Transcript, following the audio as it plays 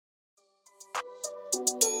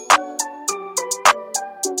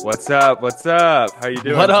What's up? What's up? How you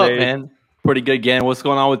doing? What up, Zaid? man? Pretty good, Gan. What's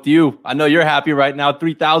going on with you? I know you're happy right now.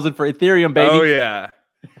 3,000 for Ethereum, baby. Oh yeah.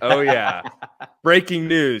 Oh yeah. Breaking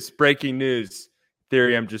news. Breaking news.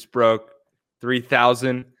 Ethereum just broke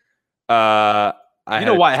 3,000. You know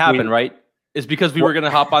why it happened, right? It's because we were going to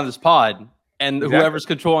hop on this pod, and whoever's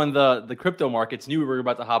controlling the crypto markets knew we were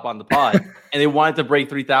about to hop on the pod, and they wanted to break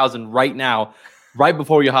 3,000 right now, right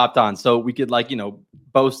before we hopped on, so we could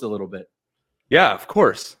boast a little bit. Yeah, of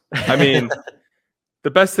course. I mean,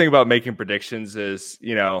 the best thing about making predictions is,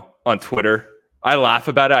 on Twitter, I laugh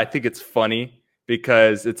about it. I think it's funny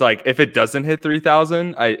because it's like, if it doesn't hit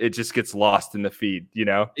 3,000, it just gets lost in the feed,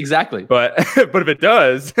 Exactly. But if it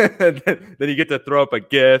does, then you get to throw up a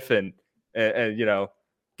GIF and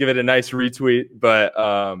give it a nice retweet. But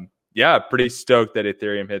yeah, pretty stoked that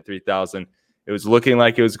Ethereum hit 3,000. It was looking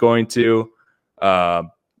like it was going to.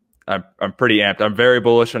 I'm pretty amped. I'm very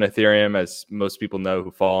bullish on Ethereum, as most people know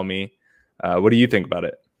who follow me. What do you think about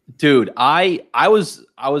it? Dude, I was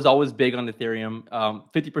always big on Ethereum.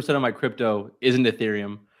 50% of my crypto is in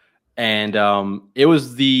Ethereum, and it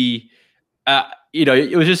was it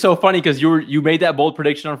was just so funny because you made that bold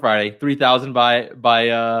prediction on Friday, 3,000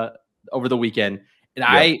 by over the weekend, and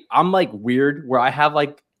yeah. I'm like weird where I have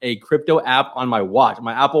like a crypto app on my watch,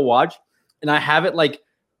 my Apple Watch, and I have it like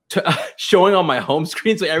showing on my home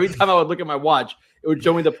screen. So every time I would look at my watch, it would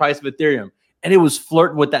show me the price of Ethereum. And it was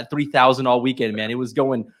flirting with that 3,000 all weekend, man. It was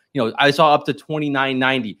going, I saw up to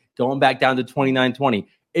 29.90, going back down to 29.20.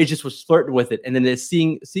 It just was flirting with it. And then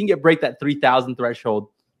seeing it break that 3,000 threshold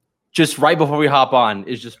just right before we hop on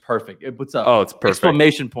is just perfect. It puts a it's perfect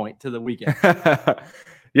exclamation point to the weekend.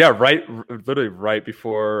 Yeah, literally right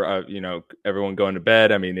before everyone going to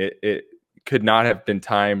bed. I mean, it could not have been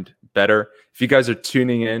timed better. If you guys are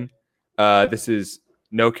tuning in, this is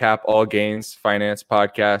No Cap All Gains Finance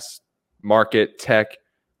Podcast, market tech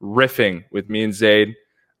riffing with me and Zaid.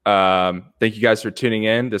 Thank you guys for tuning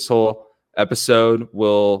in. This whole episode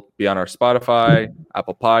will be on our Spotify,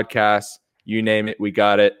 Apple Podcasts, you name it, we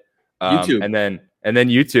got it. YouTube. And then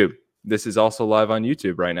YouTube. This is also live on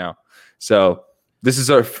YouTube right now. So this is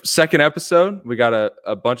our second episode. We got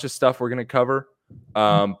a bunch of stuff we're going to cover.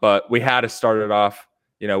 But we had to start it off,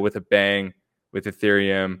 with a bang, with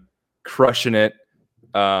Ethereum crushing it.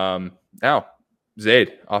 Now,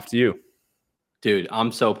 Zaid, off to you. Dude,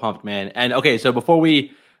 I'm so pumped, man. And okay, so before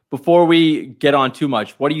we get on too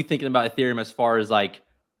much, what are you thinking about Ethereum as far as like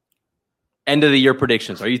end of the year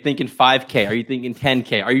predictions? Are you thinking 5K? Are you thinking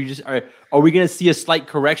 10K? Are we going to see a slight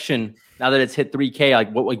correction now that it's hit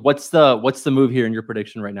 3K? What's the move here in your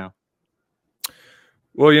prediction right now?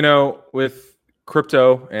 Well, with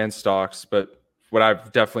crypto and stocks, but what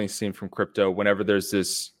I've definitely seen from crypto, whenever there's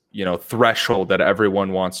this, threshold that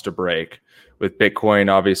everyone wants to break, with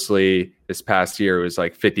Bitcoin, obviously this past year it was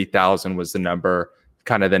like 50,000 was the number.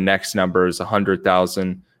 Kind of the next number is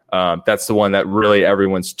 100,000. That's the one that really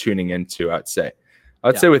everyone's tuning into, I'd say.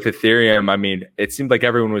 I'd say with Ethereum, I mean, it seemed like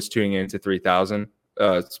everyone was tuning into 3,000,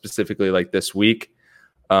 specifically like this week.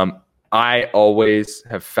 I always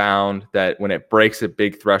have found that when it breaks a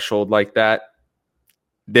big threshold like that,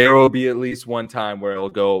 there will be at least one time where it'll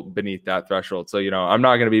go beneath that threshold. So, I'm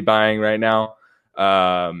not going to be buying right now.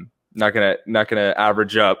 Not gonna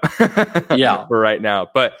average up for right now.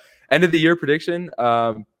 But end of the year prediction,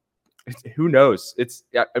 who knows?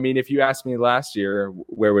 If you asked me last year,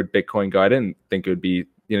 where would Bitcoin go? I didn't think it would be,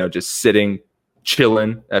 just sitting,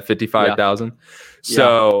 chilling at 55,000.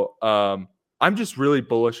 So I'm just really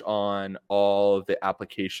bullish on all of the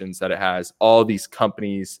applications that it has, all these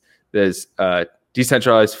companies. There's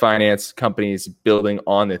decentralized finance companies building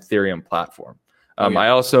on the Ethereum platform. I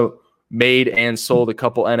also made and sold a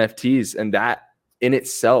couple NFTs, and that in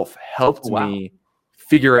itself helped me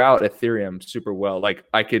figure out Ethereum super well. Like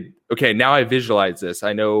now I visualize this.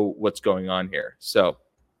 I know what's going on here. So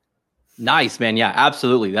nice, man. Yeah,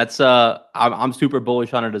 absolutely. That's I'm super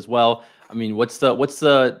bullish on it as well. I mean, what's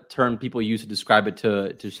the term people use to describe it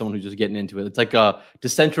to someone who's just getting into it? It's like a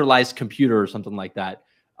decentralized computer or something like that.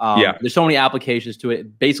 There's so many applications to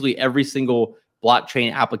it. Basically, every single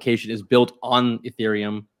blockchain application is built on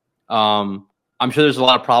Ethereum. I'm sure there's a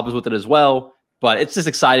lot of problems with it as well, but it's just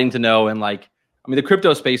exciting to know. And the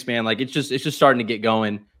crypto space, man, it's just starting to get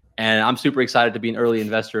going, and I'm super excited to be an early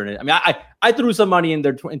investor in it. I mean, I threw some money in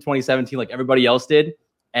there in 2017, like everybody else did,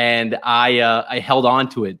 and I held on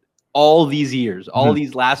to it all these years,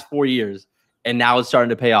 these last 4 years, and now it's starting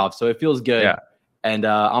to pay off. So it feels good. Yeah. And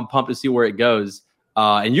I'm pumped to see where it goes.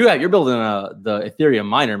 And you're building the Ethereum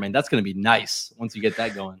miner, man. That's going to be nice once you get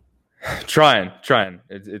that going. Trying.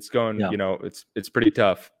 It's going, it's pretty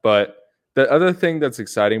tough, but The other thing that's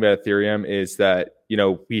exciting about Ethereum is that,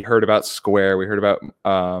 we heard about Square, we heard about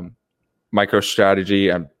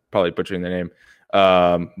MicroStrategy. I'm probably butchering the name,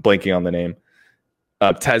 blanking on the name.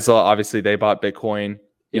 Tesla, obviously, they bought Bitcoin.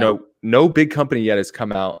 No big company yet has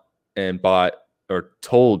come out and bought or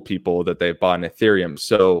told people that they've bought an Ethereum.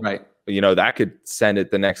 So, that could send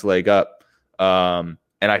it the next leg up. And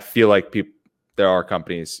I feel like there are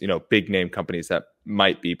companies, big name companies that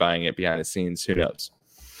might be buying it behind the scenes. Who knows?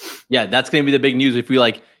 Yeah, that's going to be the big news. If we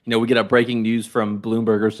we get a breaking news from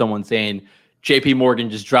Bloomberg or someone saying JP Morgan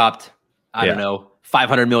just dropped, I don't know,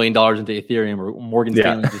 $500 million into Ethereum, or Morgan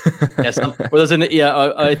Stanley. Or there's an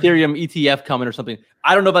Ethereum ETF coming or something.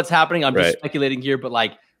 I don't know if that's happening. I'm just speculating here, but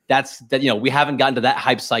we haven't gotten to that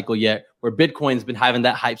hype cycle yet, where Bitcoin's been having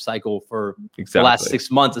that hype cycle for the last 6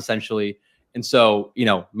 months, essentially. And so,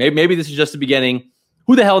 maybe this is just the beginning.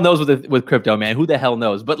 Who the hell knows with crypto, man? Who the hell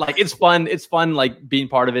knows? But it's fun. It's fun, being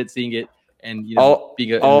part of it, seeing it, and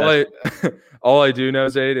being all I do know,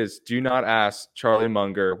 Zaid, is do not ask Charlie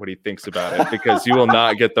Munger what he thinks about it, because you will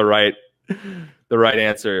not get the right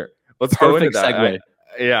answer. Let's go into that. Segue.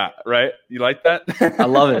 Yeah, right. You like that? I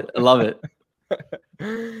love it.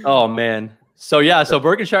 Oh man. So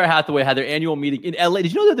Berkshire Hathaway had their annual meeting in LA.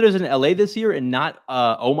 Did you know that there's an LA this year and not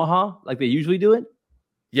Omaha like they usually do it?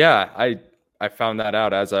 Yeah, I found that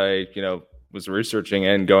out as I was researching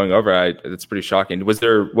and going over. It's pretty shocking. What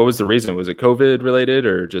was the reason? Was it COVID related,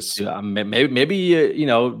 or just maybe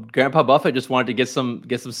Grandpa Buffett just wanted to get some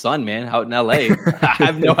sun, man, out in LA. I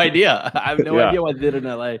have no idea. I have no idea why they did it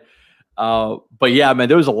in LA. But yeah, man,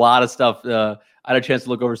 there was a lot of stuff. I had a chance to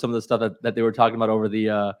look over some of the stuff that they were talking about over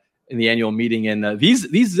the in the annual meeting, and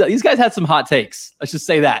these guys had some hot takes. Let's just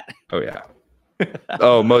say that. Oh yeah.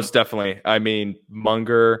 Oh, most definitely. I mean,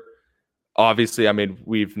 Munger, obviously,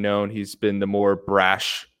 we've known he's been the more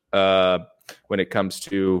brash when it comes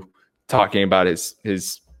to talking about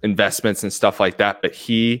his investments and stuff like that. But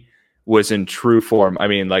he was in true form.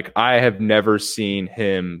 I have never seen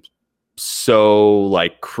him so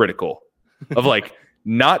critical of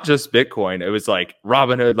not just Bitcoin. It was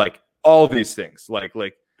Robinhood, all these things.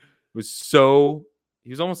 It was so. He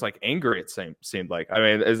was almost angry, it seemed like.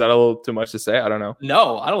 Is that a little too much to say? I don't know.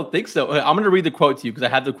 No, I don't think so. I'm going to read the quote to you because I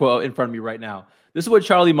have the quote in front of me right now. This is what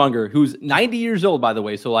Charlie Munger, who's 90 years old, by the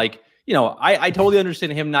way. So, I totally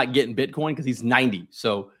understand him not getting Bitcoin because he's 90.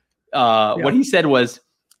 So, what he said was,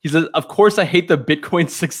 he says, "Of course, I hate the Bitcoin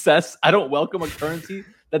success. I don't welcome a currency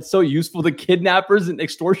that's so useful to kidnappers and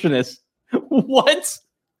extortionists." What?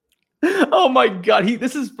 Oh, my God.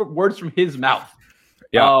 This is words from his mouth.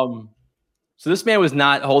 Yeah. So this man was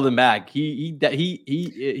not holding back. He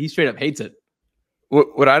straight up hates it.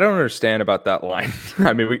 What I don't understand about that line,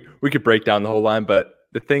 we could break down the whole line, but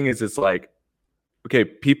the thing is, it's okay,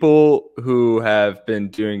 people who have been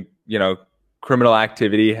doing, criminal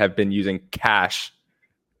activity have been using cash,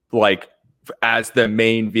 as the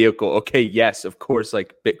main vehicle. Okay, yes, of course,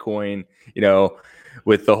 Bitcoin,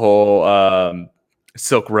 with the whole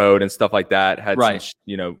Silk Road and stuff like that, had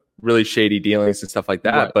some, really shady dealings and stuff like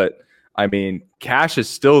that, but cash is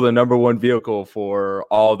still the number one vehicle for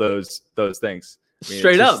all those things.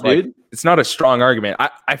 Straight up, dude. It's not a strong argument.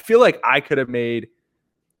 I feel like I could have made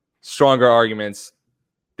stronger arguments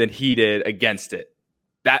than he did against it.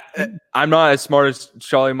 That I'm not as smart as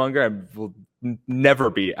Charlie Munger. I will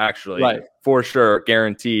never be, actually, for sure,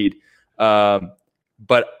 guaranteed. But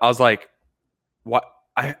I was like, what?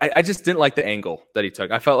 I just didn't like the angle that he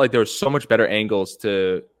took. I felt like there were so much better angles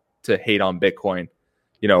to hate on Bitcoin.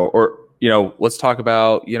 Let's talk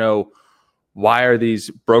about, why are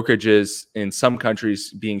these brokerages in some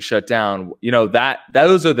countries being shut down?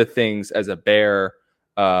 Those are the things, as a bear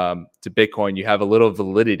to Bitcoin, you have a little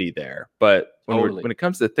validity there. But when it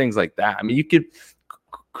comes to things like that,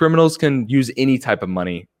 criminals can use any type of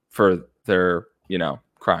money for their,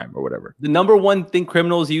 crime or whatever. The number one thing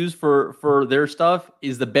criminals use for their stuff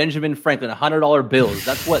is the Benjamin Franklin $100 bills.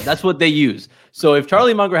 That's what they use. So if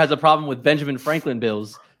Charlie Munger has a problem with Benjamin Franklin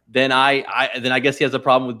bills, then I guess he has a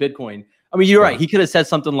problem with Bitcoin. You're right. He could have said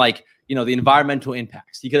something like, the environmental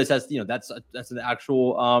impacts. He could have said, that's an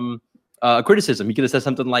actual criticism. He could have said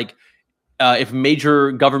something like, if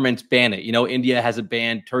major governments ban it, India has it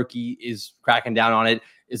banned, Turkey is cracking down on it.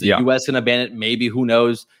 Is the U.S. going to ban it? Maybe, who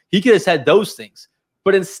knows? He could have said those things.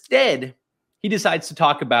 But instead, he decides to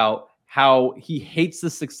talk about how he hates the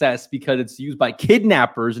success because it's used by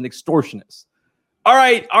kidnappers and extortionists. All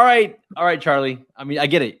right, Charlie. I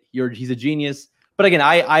get it. He's a genius. But again,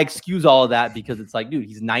 I excuse all of that because it's like, dude,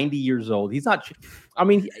 he's 90 years old. He's not. I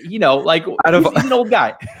mean, you know, like he's an old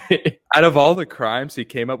guy. Out of all the crimes, he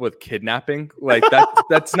came up with kidnapping. Like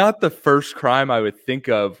that's not the first crime I would think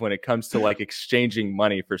of when it comes to like exchanging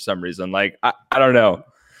money for some reason. Like I don't know,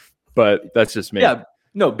 but that's just me. Yeah.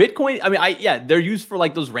 No, Bitcoin. I mean, they're used for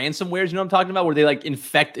like those ransomwares. You know what I'm talking about, where they like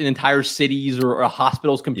infect an entire cities or a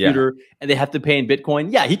hospital's computer, and they have to pay in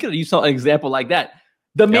Bitcoin. Yeah, he could have used an example like that.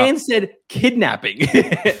 The man said kidnapping.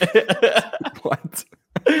 What?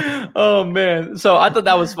 Oh man! So I thought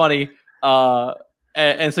that was funny.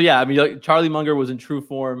 And so yeah, I mean, like, Charlie Munger was in true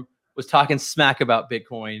form, was talking smack about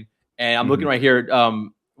Bitcoin, and I'm looking right here.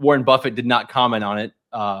 Warren Buffett did not comment on it.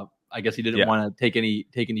 I guess he didn't want to take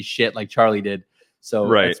any shit like Charlie did. So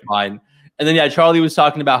that's fine. And then Charlie was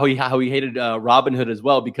talking about how he hated Robinhood as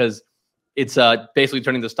well because it's basically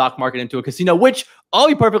turning the stock market into a casino. Which, I'll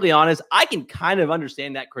be perfectly honest, I can kind of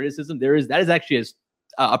understand that criticism. That is actually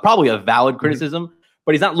probably a valid criticism,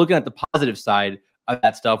 but he's not looking at the positive side of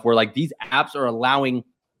that stuff. Where like these apps are allowing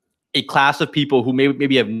a class of people who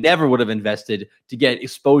maybe have never would have invested to get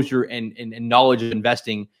exposure and knowledge of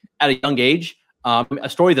investing at a young age. A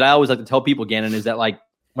story that I always like to tell people, Gannon, is that like,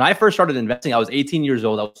 when I first started investing, I was 18 years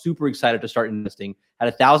old. I was super excited to start investing.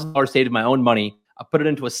 Had $1,000 saved of my own money. I put it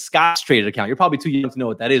into a Scottrade account. You're probably too young to know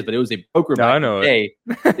what that is, but it was a broker back in the day.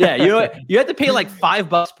 Yeah, you know what? You had to pay like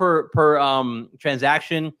 $5 per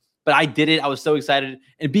transaction, but I did it. I was so excited.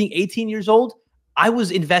 And being 18 years old, I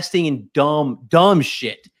was investing in dumb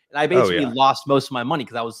shit, and I basically lost most of my money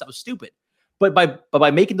because I was stupid. But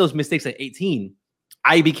by making those mistakes at 18,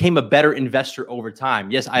 I became a better investor over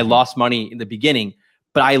time. Yes, I lost money in the beginning,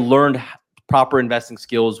 but I learned proper investing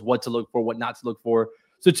skills, what to look for, what not to look for.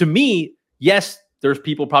 So to me, yes, there's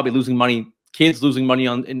people probably losing money, kids losing money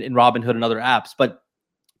in Robinhood and other apps. But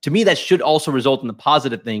to me, that should also result in the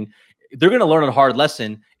positive thing. They're going to learn a hard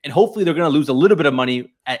lesson, and hopefully they're going to lose a little bit of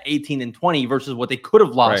money at 18 and 20 versus what they could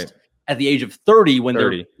have lost at the age of 30 when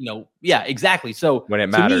 30. They're, exactly. So when it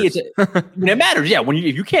matters, when it matters,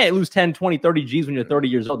 if you can't lose 10, 20, 30 G's when you're 30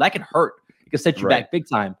 years old, that can hurt. It can set you back big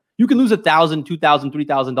time. You can lose $1,000, $2,000,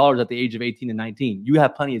 $3,000 at the age of 18 and 19. You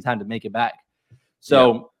have plenty of time to make it back.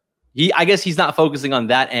 So I guess he's not focusing on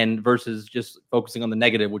that end versus just focusing on the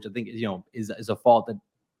negative, which I think is a fault that,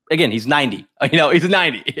 again, he's 90. He's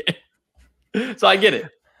 90. So I get it.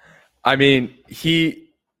 I mean,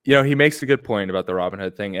 he makes a good point about the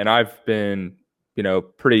Robinhood thing, and I've been,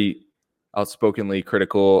 pretty outspokenly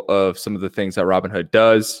critical of some of the things that Robinhood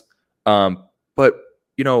does. But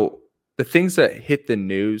the things that hit the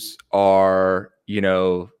news are,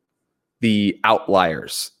 the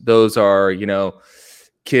outliers. Those are,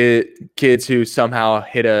 kids who somehow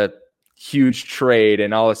hit a huge trade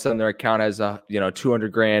and all of a sudden their account has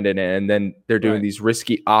 200 grand in it, and then they're doing these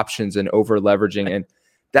risky options and over leveraging. And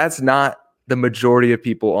that's not the majority of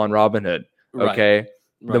people on Robinhood. Okay.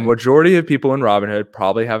 The majority of people in Robinhood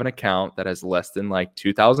probably have an account that has less than like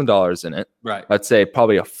 $2,000 in it. Right. Let's say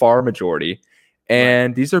probably a far majority.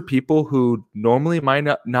 And these are people who normally might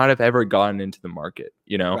not have ever gotten into the market,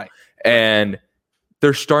 and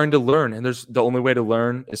they're starting to learn. And the only way to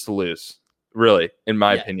learn is to lose, really, in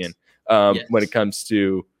my opinion, when it comes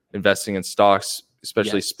to investing in stocks,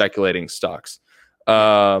 especially speculating stocks.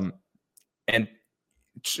 And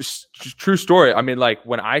just true story. I mean, like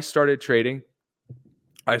when I started trading,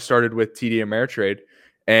 I started with TD Ameritrade,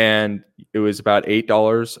 and it was about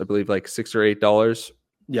 $8, I believe, like $6 or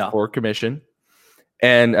 $8 for commission.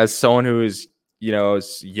 And as someone who is,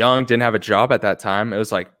 was young, didn't have a job at that time, it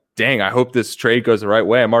was like, dang, I hope this trade goes the right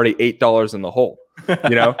way. I'm already $8 in the hole,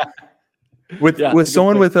 with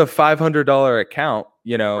someone with a $500 account,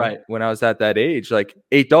 when I was at that age, like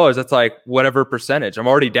 $8, that's like whatever percentage. I'm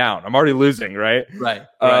already down. I'm already losing. Right.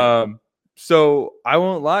 So I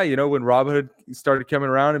won't lie, when Robinhood started coming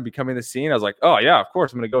around and becoming the scene, I was like, oh yeah, of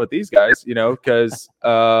course I'm going to go with these guys, because,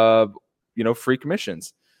 free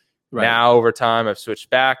commissions. Now over time, I've switched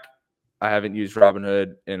back. I haven't used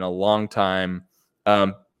Robinhood in a long time.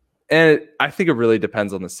 And I think it really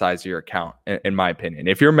depends on the size of your account, in my opinion.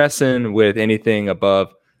 If you're messing with anything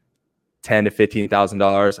above $10,000 to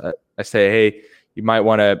 $15,000, I say, hey, you might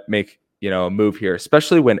want to make, a move here,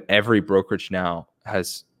 especially when every brokerage now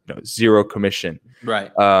has zero commission. Right.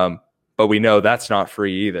 But we know that's not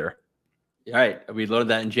free either. Right. We learned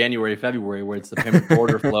that in January, February, where it's the payment for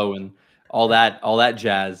order flow and all that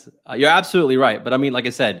jazz. You're absolutely right. But I mean, like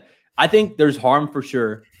I said, I think there's harm for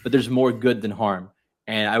sure, but there's more good than harm.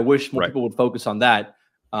 And I wish more people would focus on that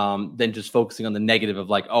than just focusing on the negative of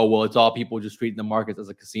like, oh, well, it's all people just treating the markets as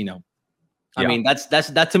a casino. I mean,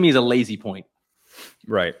 that to me is a lazy point.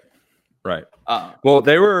 Right. Well,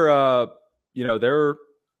 they were they're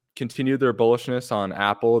continued their bullishness on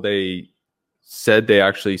Apple. They said they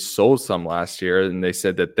actually sold some last year, and they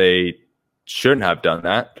said that they shouldn't have done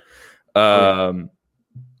that.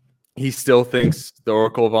 He still thinks the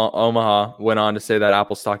Oracle of Omaha went on to say that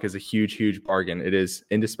Apple stock is a huge, huge bargain. It is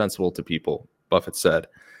indispensable to people, Buffett said.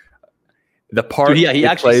 The part he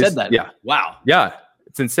actually said that. Yeah. Wow. Yeah.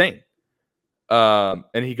 It's insane. And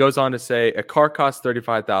he goes on to say a car costs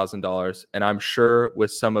 $35,000. And I'm sure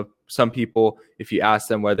with some people, if you ask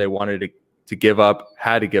them whether they wanted to give up,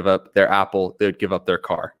 had to give up their Apple, they would give up their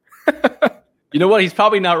car. You know what? He's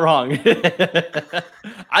probably not wrong.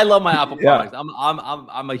 I love my Apple products.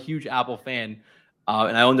 I'm a huge Apple fan,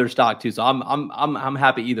 and I own their stock too. So I'm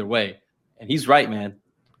happy either way. And he's right, man.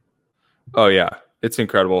 Oh yeah, it's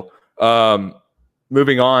incredible.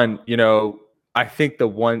 Moving on, I think the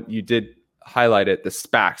one you did highlight it, the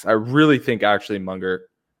SPACs. I really think actually Munger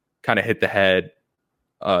kind of hit the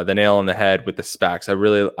nail on the head with the SPACs. I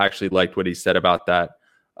really actually liked what he said about that.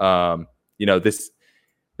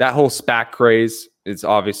 That whole SPAC craze is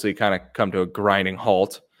obviously kind of come to a grinding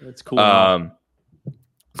halt. It's cooling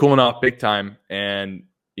off big time. And,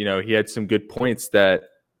 he had some good points that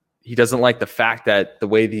he doesn't like the fact that the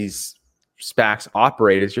way these SPACs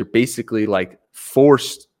operate is you're basically like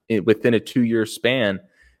forced within a 2-year span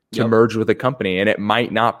to merge with a company. And it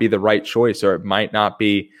might not be the right choice, or it might not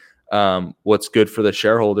be what's good for the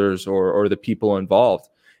shareholders or the people involved.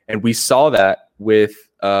 And we saw that with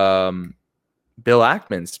Bill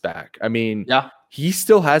Ackman's SPAC. I mean, he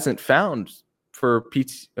still hasn't found for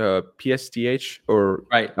PSTH or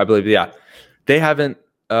right. I believe, they haven't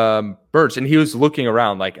merged. And he was looking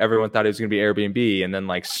around like everyone thought it was going to be Airbnb and then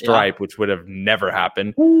like Stripe, which would have never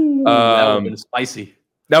happened. Ooh, that would have been spicy.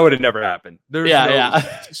 That would have never happened.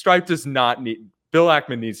 Stripe does not need Bill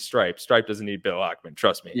Ackman needs Stripe. Stripe doesn't need Bill Ackman.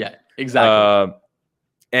 Trust me. Yeah, exactly.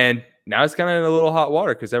 And now it's kind of in a little hot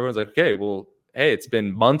water because everyone's like, okay, well, hey, it's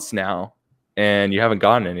been months now and you haven't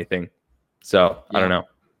gotten anything. So I don't know.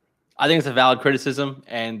 I think it's a valid criticism,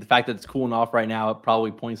 and the fact that it's cooling off right now, it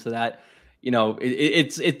probably points to that.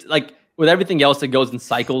 It's like with everything else that goes in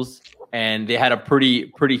cycles, and they had a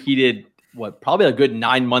pretty heated, probably a good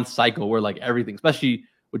 9-month cycle where like everything, especially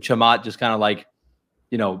with Chamath just kind of like,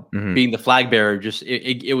 being the flag bearer, just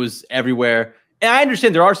it was everywhere. And I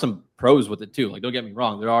understand there are some pros with it too. Like, don't get me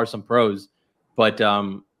wrong, there are some pros, but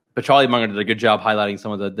Charlie Munger did a good job highlighting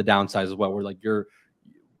some of the downsides as well. Where like you're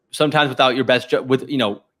sometimes without your best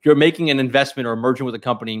you're making an investment or merging with a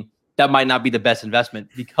company that might not be the best investment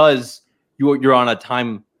because you're on a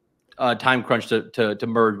time crunch to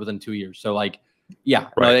merge within 2 years. So like,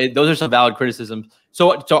 those are some valid criticisms.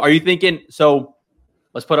 So are you thinking? So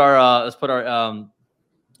let's put our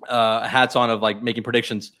hats on of like making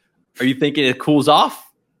predictions. Are you thinking it cools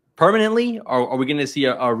off permanently, or are we going to see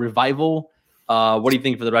a revival? What do you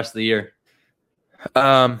think for the rest of the year?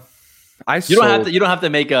 You don't have to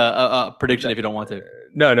make a prediction if you don't want to.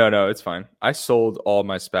 No, it's fine. I sold all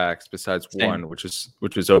my SPACs besides one, which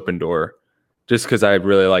was Open Door, just because I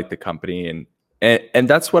really like the company, and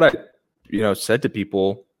that's what I said to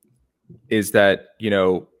people is that you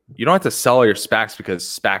don't have to sell your SPACs because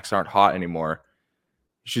SPACs aren't hot anymore.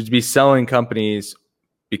 You should be selling companies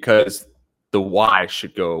because the why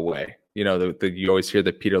should go away. You always hear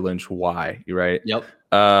the Peter Lynch why, right? Yep.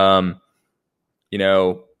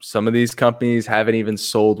 Some of these companies haven't even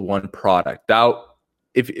sold one product.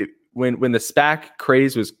 When the SPAC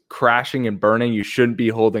craze was crashing and burning, you shouldn't be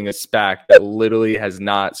holding a SPAC that literally has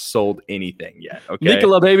not sold anything yet. Okay,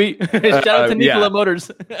 Nikola, baby. Shout out to Nikola Motors.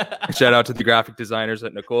 Shout out to the graphic designers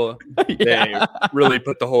at Nikola. They really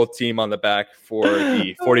put the whole team on the back for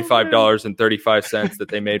the $45.35 that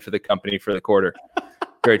they made for the company for the quarter.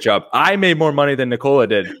 Great job. I made more money than Nikola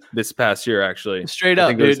did this past year, actually. Straight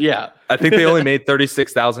up, dude. I think they only made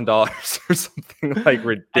 $36,000 or something like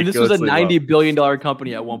ridiculous. And this was a $90 billion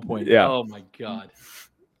company at one point. Yeah. Oh my God.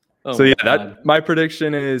 My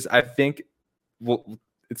prediction is I think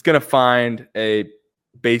it's going to find a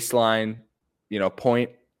baseline,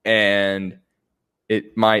 point, and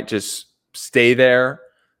it might just stay there.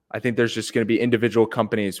 I think there's just going to be individual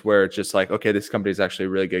companies where it's just like, okay, this company is actually a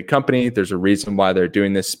really good company. There's a reason why they're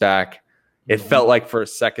doing this SPAC. It felt like for a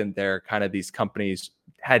second there, kind of these companies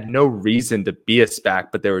had no reason to be a SPAC,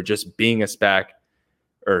 but they were just being a SPAC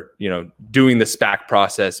or, doing the SPAC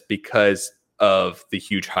process because of the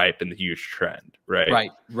huge hype and the huge trend.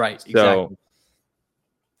 Right. Right. So exactly.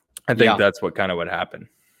 I think that's what happened.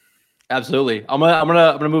 Absolutely. I'm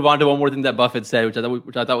gonna move on to one more thing that Buffett said, which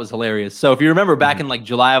I thought was hilarious. So if you remember back in like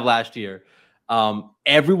July of last year,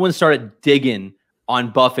 everyone started digging on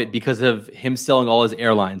Buffett because of him selling all his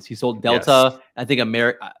airlines. He sold Delta, yes. I think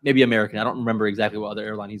maybe American. I don't remember exactly what other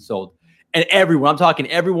airline he sold. And I'm talking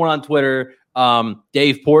everyone on Twitter,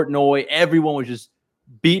 Dave Portnoy, everyone was just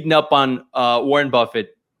beating up on Warren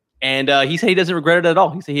Buffett. And he said he doesn't regret it at all.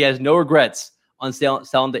 He said he has no regrets on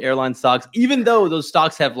selling the airline stocks, even though those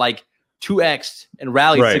stocks have like 2x'd and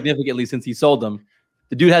rallied significantly since he sold them.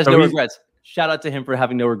 The dude has no regrets. Shout out to him for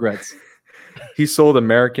having no regrets. He sold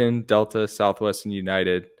American, Delta, Southwest, and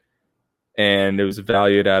United, and it was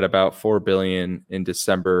valued at about $4 billion in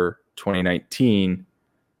December 2019.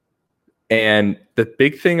 And the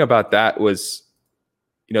big thing about that was,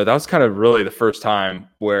 that was kind of really the first time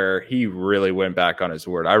where he really went back on his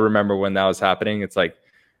word. I remember when that was happening. It's like,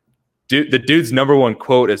 the dude's number one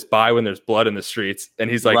quote is "buy when there's blood in the streets," and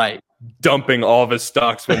he's like dumping all of his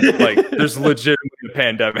stocks when like there's legitimately a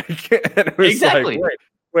pandemic. And it was exactly. Like,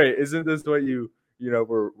 wait, isn't this what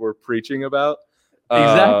we're preaching about?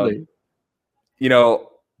 Exactly.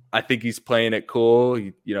 I think he's playing it cool.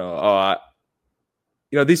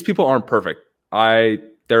 These people aren't perfect.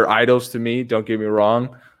 They're idols to me. Don't get me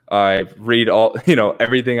wrong. I read all,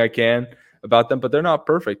 everything I can about them, but they're not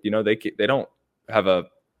perfect. They don't have a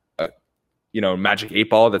magic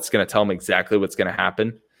 8-ball that's going to tell them exactly what's going to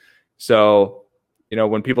happen. So,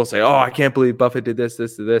 when people say, "Oh, I can't believe Buffett did this,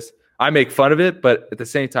 to this," I make fun of it, but at the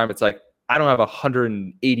same time, it's like, I don't have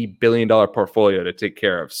 $180 billion portfolio to take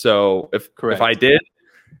care of. So if I did,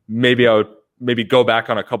 maybe I would go back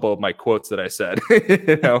on a couple of my quotes that I said,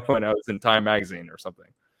 when I was in Time Magazine or something.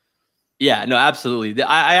 Yeah, no, absolutely.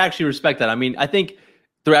 I actually respect that. I mean, I think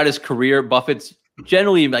throughout his career, Buffett's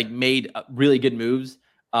generally like made really good moves.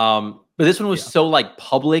 But this one was so like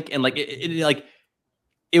public and like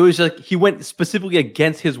it was like he went specifically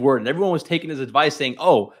against his word, and everyone was taking his advice, saying,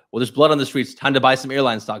 "Oh, well, there's blood on the streets. Time to buy some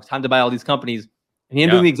airline stocks. Time to buy all these companies." And he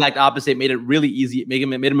ended doing the exact opposite. Made it really easy. Made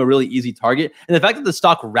him a really easy target. And the fact that the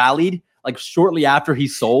stock rallied like shortly after he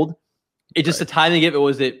sold, it just the timing of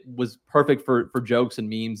it was perfect for jokes and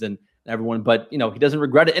memes and everyone. But he doesn't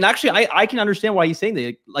regret it. And actually, I can understand why he's saying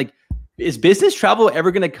that. Like, is business travel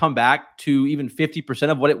ever going to come back to even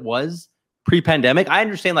 50% of what it was pre-pandemic? I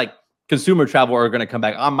understand like consumer travel are going to come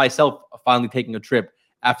back. I'm myself finally taking a trip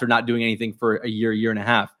after not doing anything for a year and a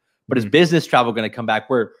half. But is business travel going to come back?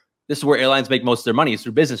 Where this is where airlines make most of their money, is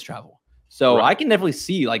through business travel. So I can definitely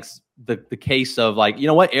see like the case of like,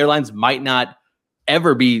 airlines might not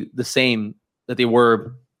ever be the same that they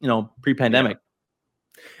were, pre-pandemic.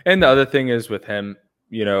 Yeah. And the other thing is with him,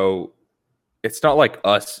 it's not like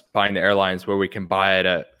us buying the airlines where we can buy it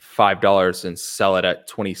at $5 and sell it at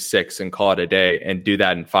 26 and call it a day and do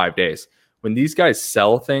that in 5 days. When these guys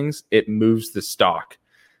sell things, it moves the stock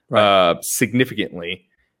significantly.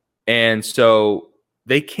 And so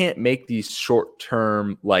they can't make these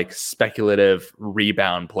short-term, like speculative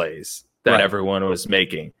rebound plays that everyone was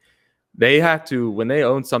making. They have to, when they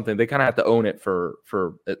own something, they kind of have to own it for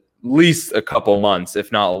at least a couple months,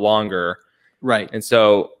 if not longer. Right. And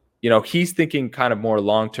so, he's thinking kind of more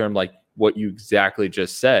long-term, like what you exactly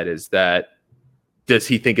just said, is that does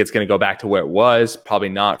he think it's going to go back to where it was? Probably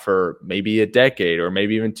not for maybe a decade or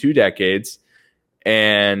maybe even 2 decades.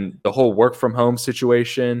 And the whole work from home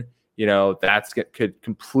situation, could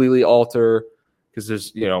completely alter, because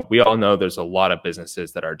there's, we all know there's a lot of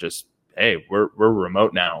businesses that are just, hey, we're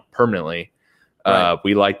remote now permanently.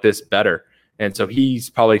 We like this better. And so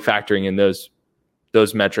he's probably factoring in those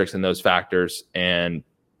metrics and those factors. And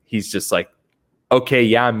he's just like, okay,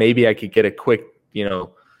 yeah, maybe I could get a quick,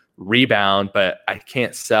 rebound, but I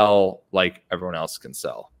can't sell like everyone else can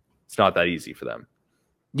sell. It's not that easy for them.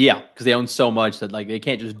 Yeah, because they own so much that like they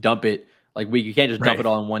can't just dump it. Like you can't just dump it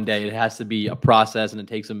all in one day. It has to be a process, and it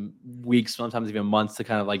takes them weeks, sometimes even months, to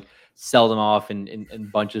kind of like sell them off in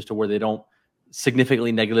bunches to where they don't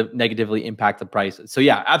significantly negatively impact the price. So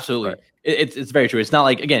yeah, absolutely, it's very true. It's not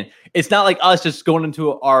like us just going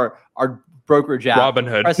into our brokerage app,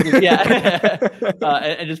 Robinhood,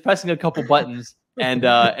 and just pressing a couple buttons and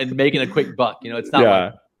making a quick buck. It's not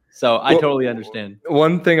like. So I totally understand.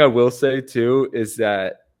 One thing I will say too is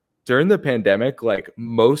that during the pandemic, like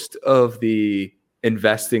most of the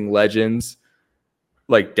investing legends,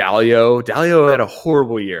 like Dalio had a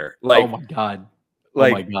horrible year. Like, oh my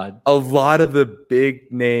God. A lot of the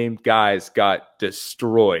big name guys got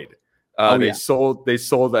destroyed. They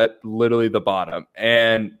sold at literally the bottom.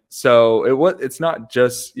 And so it's not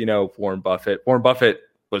just, Warren Buffett. Warren Buffett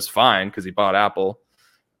was fine because he bought Apple.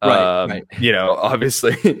 Right.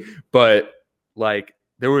 Obviously, but like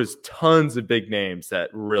there was tons of big names that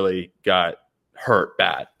really got hurt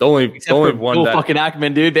bad. The only one that fucking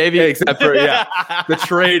Ackman, dude, baby. Except for the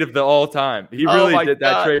trade of the all time. He really did.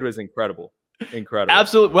 That trade was incredible. Incredible.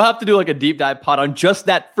 Absolutely. We'll have to do like a deep dive pod on just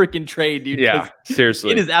that freaking trade, dude. Yeah,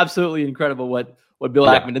 seriously. It is absolutely incredible what Bill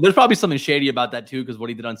Ackman did. There's probably something shady about that too, because what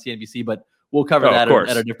he did on CNBC, but we'll cover that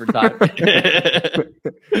at a different time.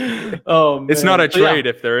 It's not a trade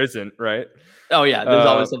if there isn't, right? Oh yeah, there's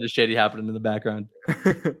always something shady happening in the background.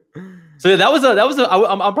 So yeah,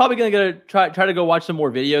 I'm probably gonna try to go watch some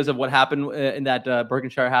more videos of what happened in that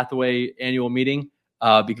Berkshire Hathaway annual meeting,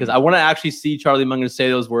 because I want to actually see Charlie Munger say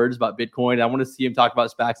those words about Bitcoin. I want to see him talk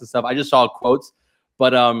about SPACs and stuff. I just saw quotes,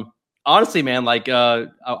 but honestly, man, like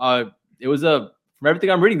it was from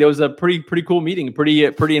everything I'm reading, there was a pretty cool meeting, pretty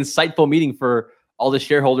insightful meeting for all the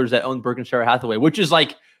shareholders that own Berkshire Hathaway, which is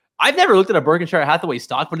like, I've never looked at a Berkshire Hathaway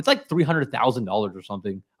stock, but it's like $300,000 or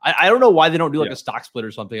something. I don't know why they don't do like a stock split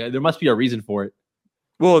or something. There must be a reason for it.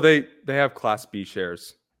 Well, they have Class B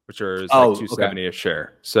shares, which are like $270 a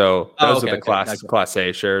share. So those are the Class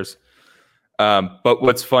A shares. But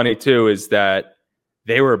what's funny too is that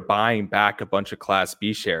they were buying back a bunch of Class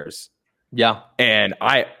B shares. Yeah, and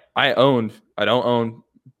I don't own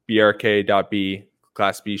BRK.B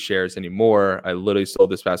Class B shares anymore. I literally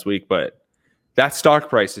sold this past week, but that stock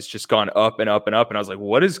price has just gone up and up and up. And I was like,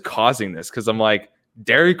 what is causing this? Because I'm like,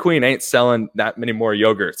 Dairy Queen ain't selling that many more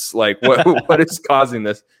yogurts. Like, what is causing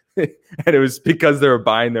this? And it was because they were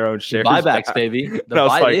buying their own shares. Buybacks, back. baby.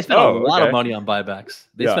 They spent a lot of money on buybacks.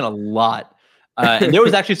 They spent a lot. And there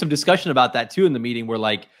was actually some discussion about that too in the meeting where,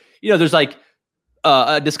 like, there's like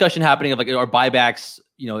a discussion happening of like, are buybacks,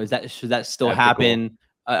 should that still happen?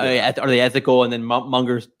 Are they ethical? And then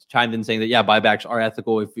Munger chimed in saying that, yeah, buybacks are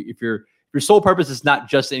ethical if your sole purpose is not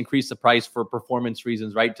just to increase the price for performance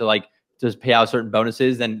reasons, right? To like just pay out certain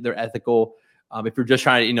bonuses, then they're ethical. If you're just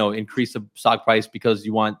trying to, increase the stock price because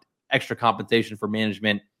you want extra compensation for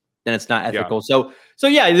management, then it's not ethical. Yeah. So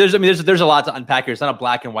yeah, there's a lot to unpack here. It's not a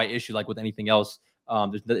black and white issue like with anything else.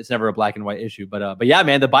 It's never a black and white issue. But yeah,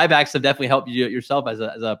 man, the buybacks have definitely helped you yourself as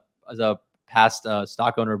a past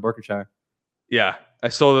stock owner of Berkshire. Yeah, I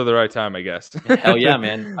sold it at the right time, I guess. Hell yeah,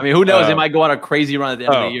 man. I mean, who knows? They might go on a crazy run at the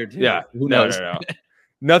end of the year, too. Yeah. Who knows? No.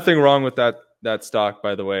 Nothing wrong with that stock,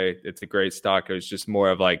 by the way. It's a great stock. It was just more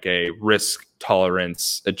of like a risk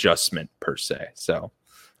tolerance adjustment per se. So,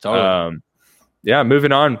 yeah,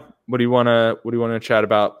 moving on. What do you want to chat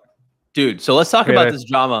about? Dude, so let's talk about this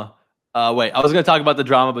drama. Wait, I was going to talk about the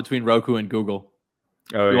drama between Roku and Google.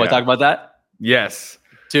 Oh, you want to talk about that? Yes.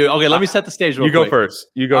 Dude, okay, let me set the stage real quick. You go first.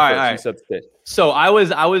 All right. You set the stage. So I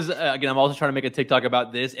was again, I'm also trying to make a TikTok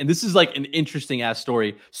about this, and this is like an interesting ass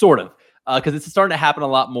story, sort of, because it's starting to happen a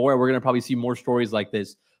lot more, and we're gonna probably see more stories like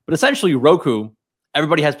this. But essentially, Roku,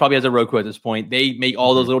 everybody probably has a Roku at this point. They make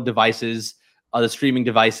all those little devices, the streaming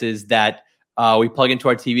devices that we plug into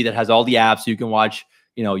our TV that has all the apps. So you can watch,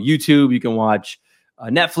 YouTube, you can watch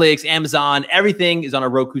Netflix, Amazon, everything is on a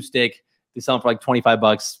Roku stick. They sell them for like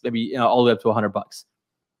 $25, maybe all the way up to $100.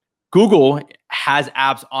 Google has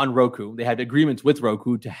apps on Roku. They had agreements with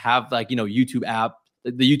Roku to have YouTube app,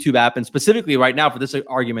 the YouTube app, and specifically right now for this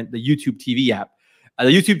argument, the YouTube TV app. The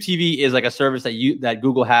YouTube TV is like a service that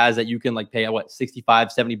Google has that you can like pay $65,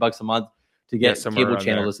 $70 a month to get cable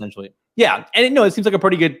channels essentially. Yeah, and it seems like a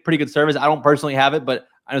pretty good service. I don't personally have it, but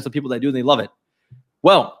I know some people that do and they love it.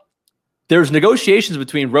 Well, there's negotiations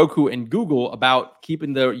between Roku and Google about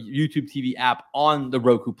keeping the YouTube TV app on the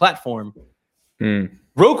Roku platform.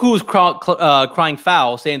 Roku is crying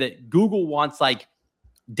foul, saying that Google wants like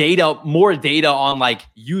more data on like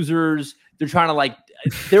users. They're trying to like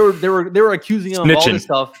they were accusing them of all this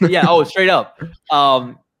stuff. Yeah, straight up.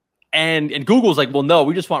 And Google's like, well, no,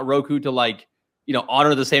 we just want Roku to like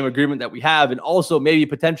honor the same agreement that we have, and also maybe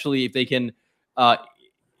potentially if they can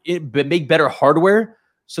make better hardware,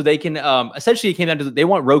 so they can essentially it came down to they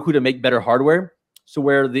want Roku to make better hardware. So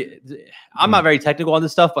where I'm not very technical on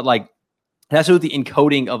this stuff, but like. It has to do with the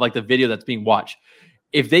encoding of like the video that's being watched.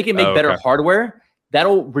 If they can make better hardware,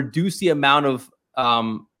 that'll reduce the amount of,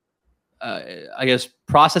 I guess,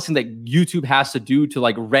 processing that YouTube has to do to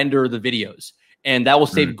like render the videos, and that will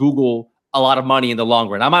save Google a lot of money in the long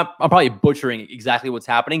run. I'm probably butchering exactly what's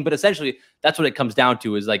happening, but essentially that's what it comes down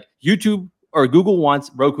to. Is like YouTube or Google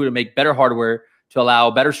wants Roku to make better hardware to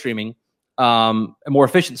allow better streaming, and more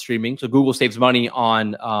efficient streaming. So Google saves money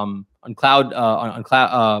on cloud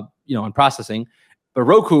on processing, but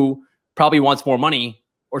Roku probably wants more money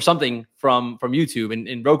or something from YouTube,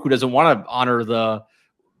 and Roku doesn't want to honor the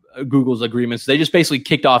Google's agreements. So they just basically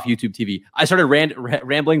kicked off YouTube TV. I started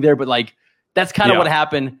rambling there, but like that's kind of what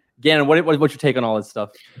happened. Gannon, what's your take on all this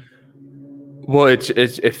stuff? Well,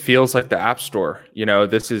 it feels like the App Store.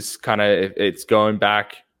 This is kind of it's going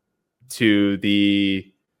back to the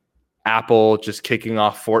Apple just kicking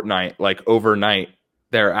off Fortnite like overnight.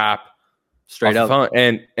 Their app Straight up. Phone.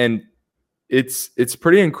 And it's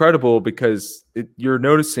pretty incredible because you're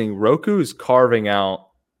noticing Roku is carving out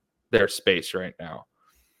their space right now.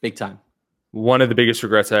 Big time. One of the biggest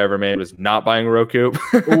regrets I ever made was not buying Roku.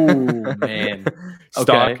 Oh man. Stock.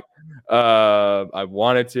 Okay. I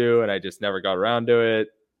wanted to, and I just never got around to it.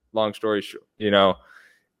 Long story short,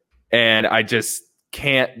 and I just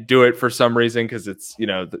can't do it for some reason because it's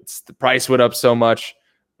the price went up so much,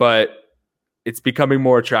 but it's becoming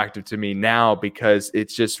more attractive to me now because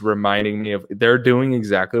it's just reminding me of they're doing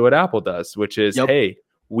exactly what Apple does, which is, hey,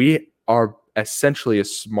 we are essentially a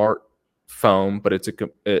smartphone, but it's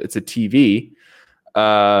a TV.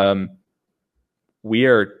 We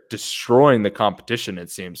are destroying the competition,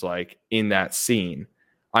 it seems like, in that scene.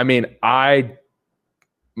 I mean,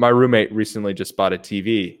 my roommate recently just bought a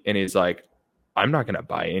TV, and he's like, I'm not going to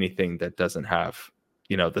buy anything that doesn't have,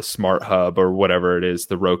 the smart hub or whatever it is,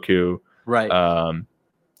 the Roku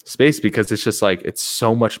space, because it's just like, it's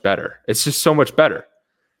so much better. It's just so much better.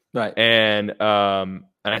 Right. And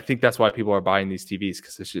I think that's why people are buying these TVs,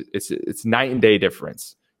 because it's night and day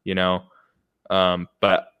difference,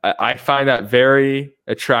 but I find that very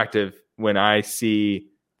attractive when I see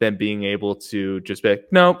them being able to just be like,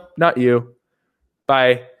 no, not you,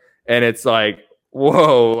 bye. And it's like,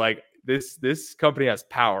 whoa, like this company has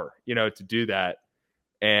power, to do that.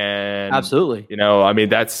 And absolutely, I mean,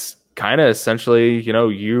 that's kind of essentially,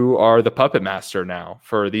 you are the puppet master now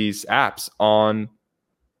for these apps on,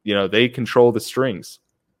 they control the strings.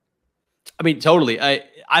 I mean, totally.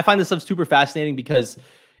 I find this stuff super fascinating because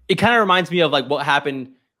it kind of reminds me of like what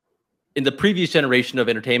happened in the previous generation of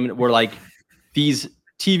entertainment, where like these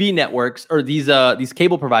TV networks or these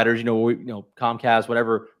cable providers, Comcast,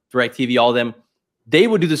 whatever, DirecTV, all of them, they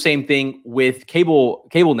would do the same thing with cable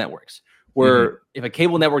networks, where if a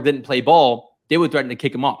cable network didn't play ball, they would threaten to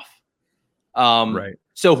kick them off. Right.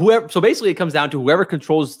 So basically it comes down to whoever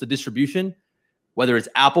controls the distribution, whether it's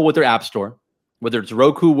Apple with their App Store, whether it's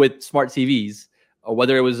Roku with smart TVs, or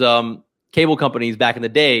whether it was cable companies back in the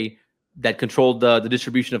day that controlled the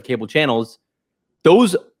distribution of cable channels.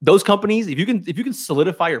 Those companies, if you can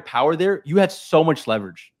solidify your power there, you have so much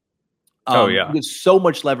leverage. You have so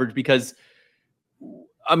much leverage because,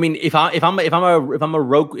 I mean, if I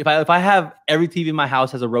have every TV in my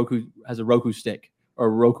house has a Roku stick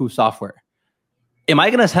or Roku software, am I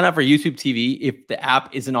going to sign up for YouTube TV if the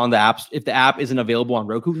app isn't on the apps? If the app isn't available on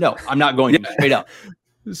Roku? No, I'm not going to. Straight up.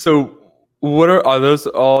 So, what are those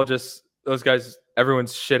all just those guys?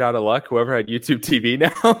 Everyone's shit out of luck. Whoever had YouTube TV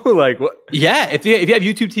now, like what? Yeah, if you have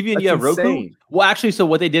YouTube TV and you have Roku, insane. Well, actually, so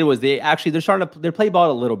what they did was they're starting to play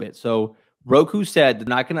ball a little bit. So Roku said they're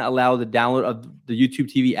not going to allow the download of the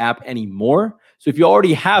YouTube TV app anymore. So if you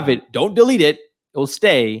already have it, don't delete it; it'll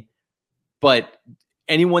stay. But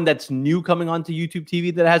anyone that's new coming onto YouTube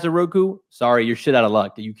TV that has a Roku, sorry, you're shit out of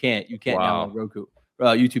luck. That you can't download Roku,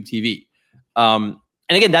 YouTube TV.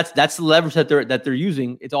 And again, that's the leverage that they're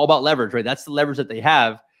using. It's all about leverage, right? That's the leverage that they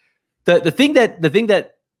have. The thing that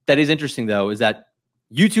is interesting though is that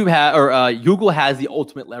YouTube Google has the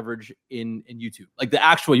ultimate leverage in YouTube, like the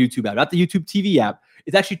actual YouTube app, not the YouTube TV app.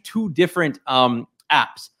 It's actually two different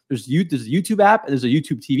apps. There's a YouTube app and there's a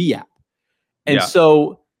YouTube TV app. And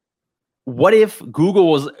so, what if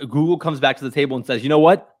Google comes back to the table and says, you know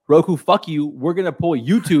what, Roku, fuck you. We're gonna pull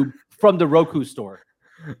YouTube from the Roku store.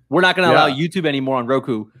 We're not going to allow YouTube anymore on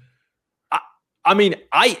Roku. I mean,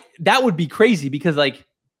 that would be crazy because like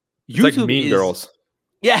YouTube like Mean Girls.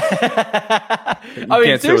 Yeah. You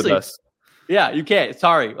can't sit with us. Yeah, you can't.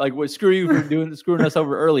 Sorry. Like, screw you for screwing us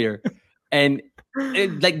over earlier. And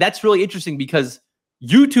like that's really interesting because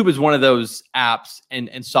YouTube is one of those apps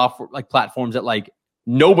and software like platforms that like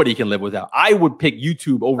nobody can live without. I would pick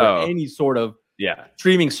YouTube over any sort of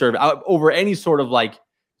streaming service, over any sort of like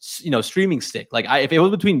streaming stick. Like if it was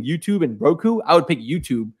between YouTube and Roku, I would pick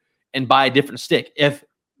YouTube and buy a different stick if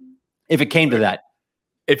it came to that.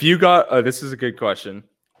 If you got this is a good question.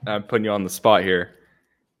 I'm putting you on the spot here.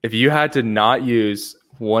 If you had to not use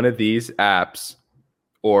one of these apps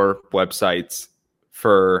or websites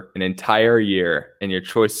for an entire year and your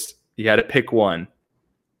choice, you had to pick one.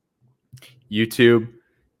 YouTube,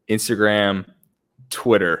 Instagram,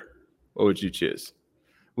 Twitter. What would you choose?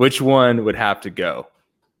 Which one would have to go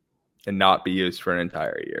and not be used for an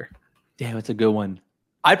entire year? Damn, it's a good one.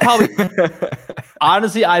 I'd probably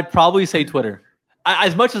say Twitter.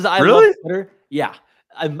 As much as I love Twitter,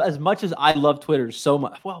 as much as I love Twitter so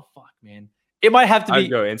much. Well, fuck, man. It might have to be. I'd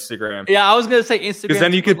go Instagram. Yeah, I was gonna say Instagram because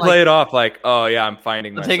then you could play it off like, oh yeah, I'm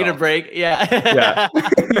finding myself. Taking a break. Yeah.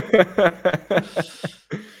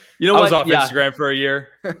 You know what? I was off Instagram for a year.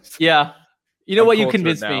 Yeah. You know what? You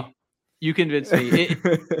convinced me. You convinced me.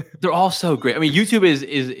 They're all so great. I mean, YouTube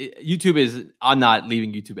is. I'm not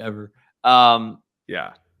leaving YouTube ever.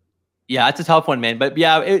 Yeah. Yeah, it's a tough one, man. But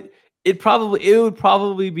yeah, it would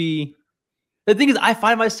probably be. The thing is, I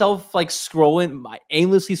find myself like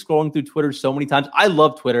aimlessly scrolling through Twitter so many times. I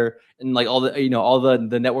love Twitter and like all the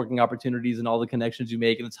networking opportunities and all the connections you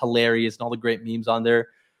make, and it's hilarious and all the great memes on there.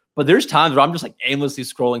 But there's times where I'm just like aimlessly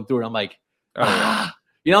scrolling through, and I'm like, you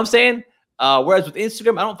know what I'm saying? Whereas with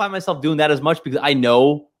Instagram, I don't find myself doing that as much because I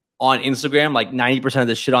know on Instagram like 90% of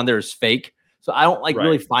the shit on there is fake. So I don't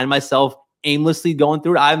really find myself aimlessly going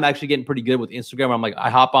through it. I'm actually getting pretty good with Instagram. Where I'm like, I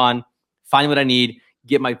hop on, find what I need,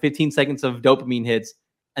 get my 15 seconds of dopamine hits,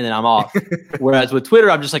 and then I'm off. Whereas with Twitter,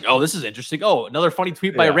 I'm just like, oh, this is interesting. Oh, another funny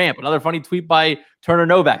tweet by Ramp, another funny tweet by Turner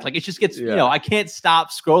Novak. Like it just gets, I can't stop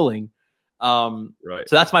scrolling. So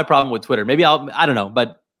that's my problem with Twitter. Maybe I don't know,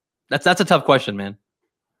 but that's a tough question, man.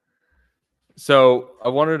 So I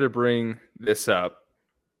wanted to bring this up.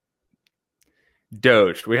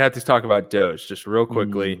 Doge. We had to talk about Doge just real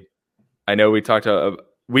quickly. I know we talked about,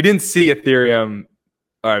 we didn't see Ethereum.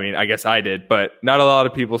 I mean, I guess I did, but not a lot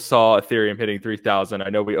of people saw Ethereum hitting 3,000. I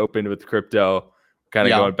know we opened with crypto, kind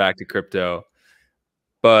of going back to crypto.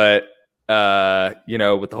 But,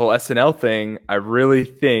 with the whole SNL thing, I really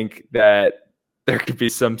think that there could be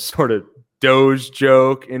some sort of Doge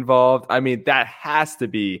joke involved. I mean, that has to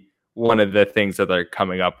be one of the things that they're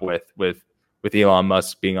coming up with Elon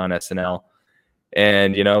Musk being on SNL.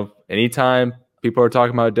 And, anytime people are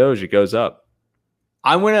talking about Doge, it goes up.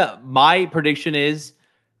 My prediction is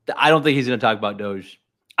that I don't think he's going to talk about Doge.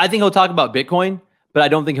 I think he'll talk about Bitcoin, but I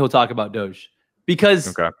don't think he'll talk about Doge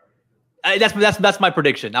because that's my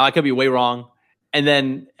prediction. Now I could be way wrong. And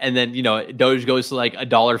then, Doge goes to like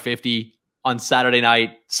 $1.50 on Saturday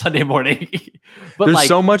night, Sunday morning. But there's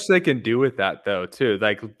so much they can do with that though, too.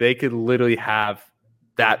 Like they could literally have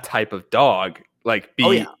that type of dog, like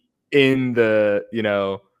be in the,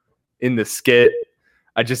 in the skit.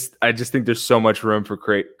 I just think there's so much room for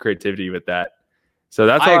creativity with that. So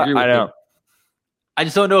that's I all agree with I know. I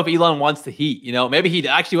just don't know if Elon wants the heat. Maybe he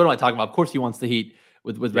actually. What am I talking about? Of course, he wants the heat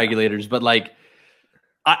with regulators, but like,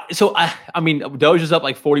 I mean, Doge is up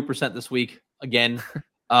like 40% this week again,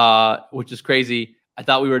 which is crazy. I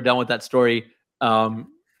thought we were done with that story, and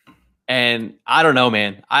I don't know,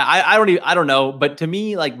 man. I don't know. But to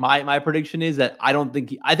me, like my prediction is that I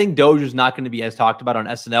think Doge is not going to be as talked about on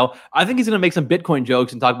SNL. I think he's going to make some Bitcoin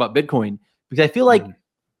jokes and talk about Bitcoin because I feel like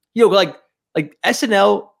like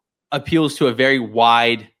SNL appeals to a very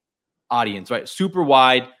wide audience, right? Super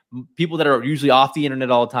wide. People that are usually off the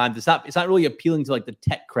internet all the time. It's not really appealing to like the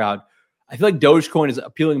tech crowd. I feel like Dogecoin is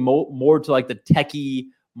appealing more to like the techie,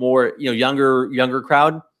 more younger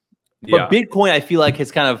crowd. But Bitcoin, I feel like,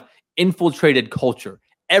 has kind of infiltrated culture.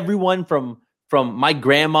 Everyone from my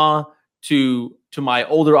grandma to my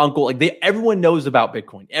older uncle, like everyone knows about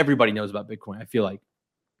Bitcoin. Everybody knows about Bitcoin, I feel like.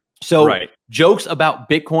 So jokes about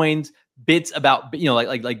Bitcoins, bits about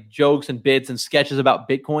like jokes and bits and sketches about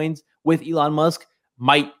Bitcoins with Elon Musk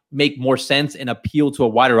might make more sense and appeal to a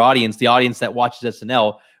wider audience, the audience that watches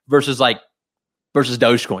SNL versus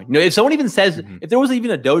Dogecoin. If someone even says, if there was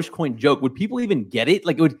even a Dogecoin joke, would people even get it?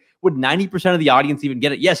 Like would 90% of the audience even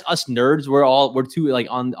get it? Yes, us nerds, we're too like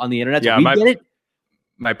on the internet. So we get it.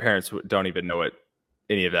 My parents don't even know what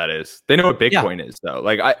any of that is. They know what Bitcoin is though.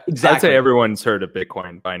 Like I'd say everyone's heard of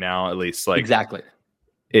Bitcoin by now, at least like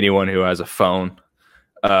anyone who has a phone.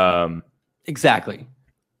 Exactly.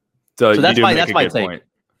 So that's my take. Point.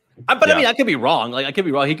 But I mean, I could be wrong. Like I could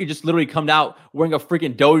be wrong. He could just literally come out wearing a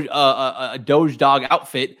freaking Doge dog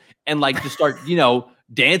outfit and like just start,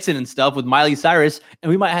 dancing and stuff with Miley Cyrus, and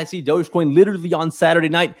we might see Dogecoin literally on Saturday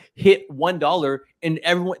night hit $1, and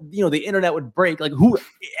everyone, the internet would break. Like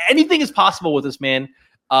anything is possible with this man.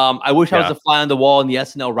 I wish I was a fly on the wall in the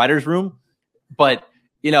SNL writers' room, but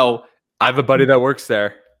I have a buddy that works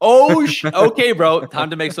there. Oh, okay, bro. Time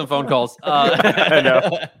to make some phone calls. I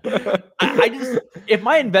know. I just, if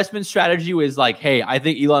my investment strategy was like, hey, I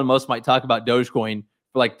think Elon Musk might talk about Dogecoin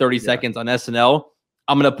for like 30 seconds on SNL,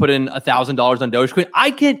 I'm gonna put in $1,000 on Dogecoin. I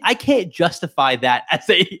can't justify that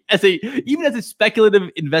even as a speculative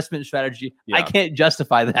investment strategy. I can't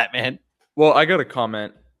justify that, man. Well, I got a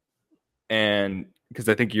comment, and because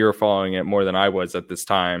I think you're following it more than I was at this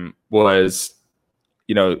time,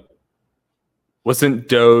 wasn't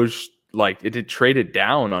Doge like it had traded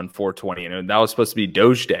down on 420, and that was supposed to be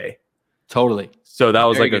Doge Day. Totally. So that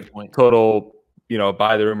was like a total,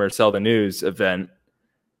 buy the rumor, sell the news event.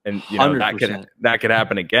 And that could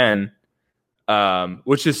happen again,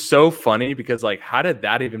 which is so funny because like, how did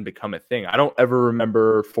that even become a thing? I don't ever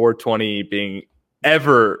remember 420 being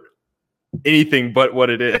ever anything but what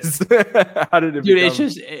it is. How did it Dude, become it's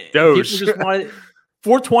just Doge? people just wanted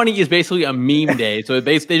 420 is basically a meme day. So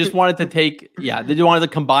they just wanted to they just wanted to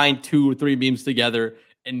combine 2 or 3 memes together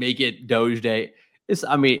and make it Doge Day.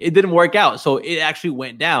 It didn't work out. So it actually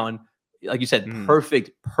went down. Like you said,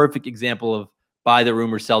 perfect example of buy the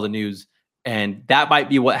rumor, sell the news. And that might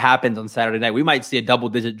be what happens on Saturday night. We might see a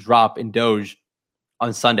double-digit drop in Doge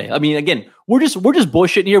on Sunday. I mean, again, we're just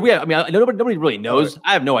bullshitting here. Nobody really knows.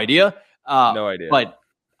 I have no idea. No idea. But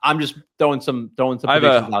I'm just throwing some I have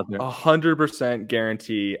predictions out there. 100%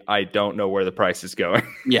 guarantee I don't know where the price is going.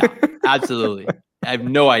 Yeah, absolutely. I have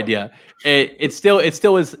no idea. It's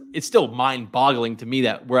still mind-boggling to me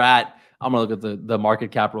that we're at. I'm gonna look at the market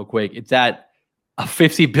cap real quick. It's at a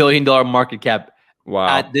 $50 billion market cap. Wow.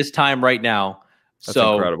 At this time right now. That's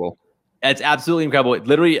incredible. It's absolutely incredible.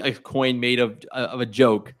 Literally a coin made of a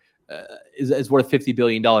joke is worth $50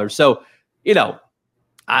 billion. So,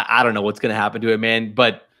 I don't know what's going to happen to it, man.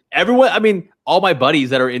 But everyone, all my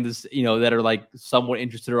buddies that are in this, that are like somewhat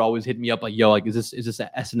interested are always hitting me up like, yo, like, is this an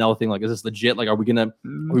SNL thing? Like, is this legit? Like, are we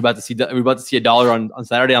about to see $1 on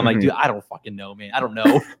Saturday? I'm like, dude, I don't fucking know, man. I don't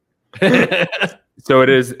know. So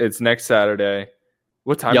it's next Saturday.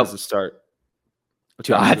 What time does it start?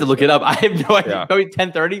 Dude, I have to look it up. I have no idea. Maybe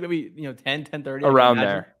 10:30, maybe 10:30. Around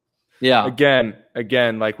there. Yeah.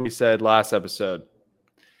 Again, like we said last episode,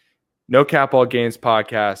 No Cap All Games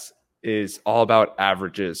podcast is all about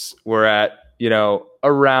averages. We're at,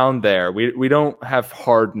 around there. We don't have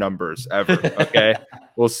hard numbers ever. Okay.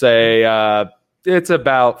 We'll say it's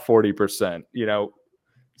about 40%,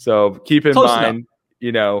 So keep in mind,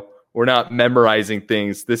 we're not memorizing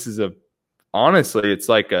things. This is honestly, it's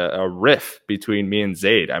like a riff between me and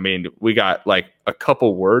Zaid. We got like a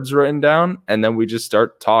couple words written down and then we just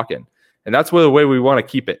start talking. And that's the way we want to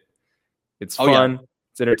keep it. It's fun. Yeah.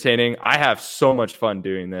 It's entertaining. I have so much fun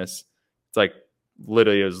doing this. It's like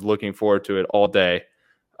literally I was looking forward to it all day.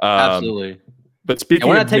 Absolutely. But speaking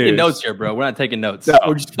we're not of taking news, notes here, bro. We're not taking notes. No,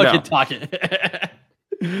 we're just fucking talking.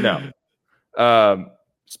 No.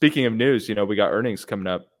 Speaking of news, we got earnings coming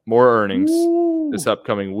up. More earnings this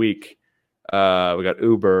upcoming week. We got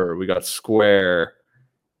Uber, we got Square,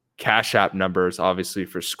 Cash App numbers. Obviously,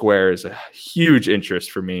 for Square is a huge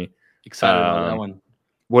interest for me. Excited about that one.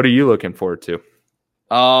 What are you looking forward to?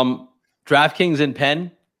 DraftKings and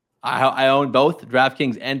Penn. I own both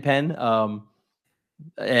DraftKings and Penn.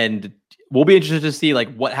 And we'll be interested to see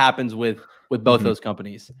like what happens with both those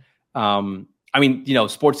companies.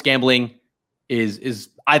 Sports gambling is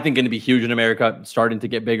I think going to be huge in America, starting to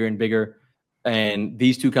get bigger and bigger. And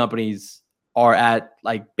these two companies are at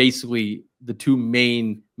like basically the two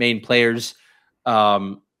main players.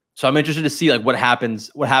 So I'm interested to see like what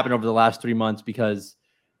happened over the last 3 months, because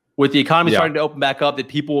with the economy starting to open back up,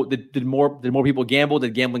 did more people gamble?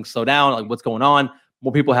 Did gambling slow down? Like what's going on?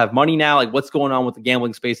 More people have money now. Like what's going on with the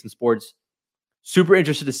gambling space in sports? Super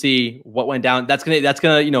interested to see what went down. That's gonna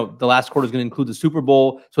the last quarter is gonna include the Super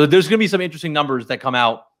Bowl. So there's gonna be some interesting numbers that come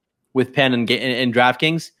out with Penn and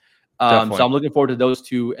DraftKings. So I'm looking forward to those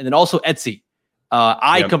two, and then also Etsy.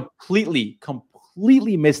 I completely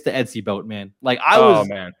missed the Etsy boat, man. Like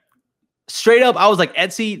straight up, I was like,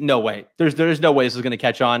 Etsy, no way. There's no way this is gonna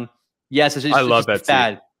catch on. Yes, I love Etsy.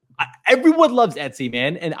 Bad. Everyone loves Etsy,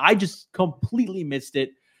 man, and I just completely missed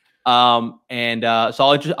it. So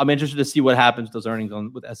I'm interested to see what happens with those earnings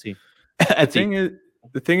with Etsy.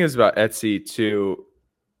 The thing is about Etsy too,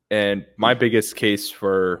 and my biggest case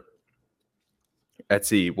for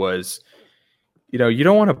Etsy was, you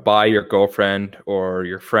don't want to buy your girlfriend or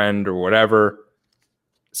your friend or whatever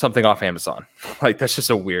something off Amazon. Like that's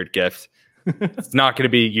just a weird gift. It's not going to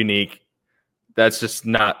be unique. That's just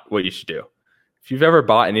not what you should do. If you've ever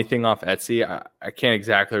bought anything off Etsy, I can't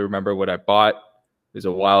exactly remember what I bought. It was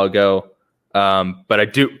a while ago. But I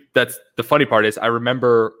do. That's the funny part is I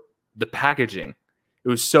remember the packaging. It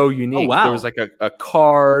was so unique. Oh, wow. There was like a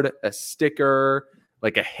card, a sticker,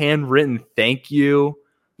 like a handwritten thank you.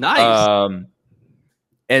 Nice.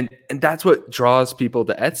 And that's what draws people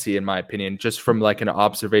to Etsy, in my opinion, just from like an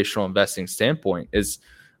observational investing standpoint, is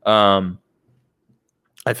I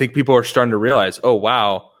think people are starting to realize, oh,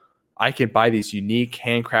 wow, I can buy these unique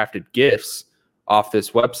handcrafted gifts off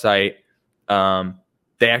this website.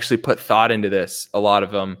 They actually put thought into this, a lot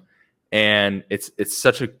of them. And it's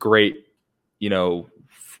such a great,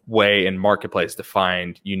 way in marketplace to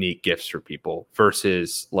find unique gifts for people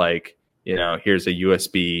versus like, here's a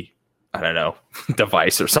USB, I don't know,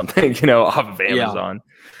 device or something, off of Amazon.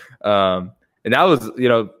 Yeah. And that was,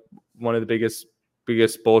 one of the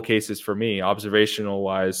biggest bull cases for me, observational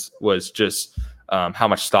wise, was just how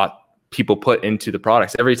much thought people put into the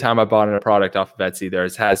products. Every time I bought a product off of Etsy, there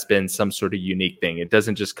has been some sort of unique thing. It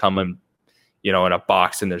doesn't just come in, in a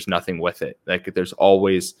box and there's nothing with it. Like there's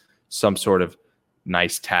always some sort of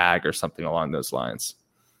nice tag or something along those lines.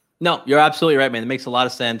 No, you're absolutely right, man. It makes a lot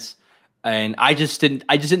of sense. And I just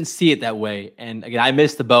didn't see it that way. And again, I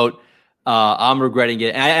missed the boat. I'm regretting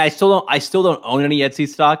it. And I still don't own any Etsy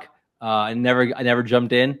stock. I never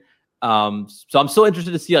jumped in. So I'm still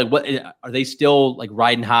interested to see like what are they still like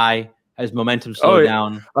riding high? Has momentum slowed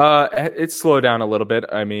down? It's slowed down a little bit.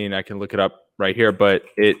 I mean, I can look it up right here, but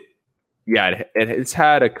it's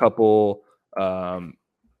had a couple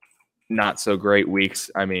not so great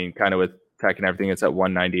weeks. I mean, kind of with tech and everything, it's at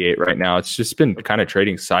 198 right now. It's just been kind of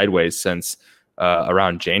trading sideways since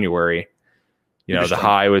around January. The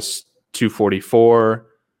high was 244.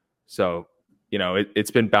 So,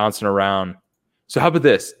 it's been bouncing around. So how about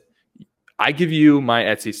this? I give you my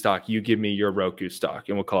Etsy stock. You give me your Roku stock,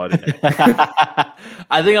 and we'll call it a day.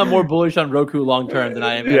 I think I'm more bullish on Roku long term than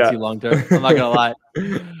I am Etsy long term. I'm not gonna lie.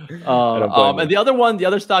 And the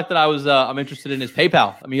other stock that I'm interested in is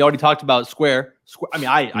PayPal. I mean, you already talked about Square. I mean,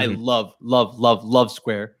 I love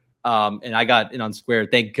Square. And I got in on Square.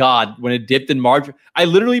 Thank God when it dipped in March. I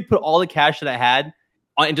literally put all the cash that I had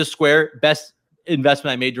into Square. Best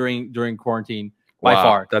investment I made during quarantine by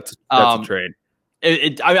far. That's a trade.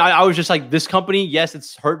 I was just like, this company, yes,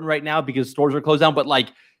 it's hurting right now because stores are closed down, but like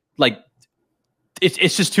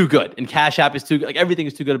it's just too good. And Cash App is too good. Like everything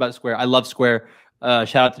is too good about Square. I love Square.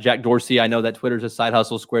 Shout out to Jack Dorsey. I know that Twitter's a side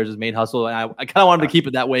hustle, Square's his main hustle, and I kind of wanted to keep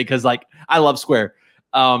it that way because like I love Square.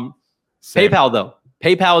 PayPal though,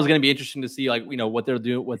 PayPal is going to be interesting to see like what they're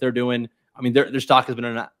doing. I mean, their stock has been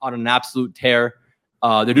on an absolute tear.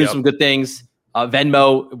 They're doing some good things.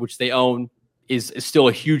 Venmo, which they own, is still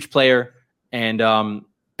a huge player. And Venmo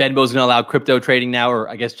is going to allow crypto trading now, or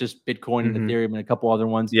I guess just Bitcoin and Ethereum and a couple other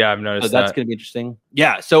ones. Yeah, I've noticed so that's going to be interesting.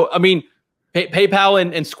 Yeah. So, I mean, PayPal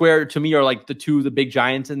and Square to me are like the big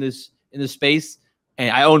giants in this space.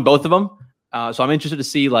 And I own both of them. So I'm interested to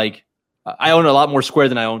see like, I own a lot more Square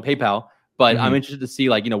than I own PayPal, but I'm interested to see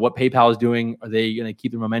like, what PayPal is doing. Are they going to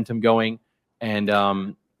keep the momentum going? And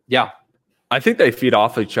I think they feed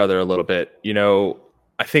off each other a little bit.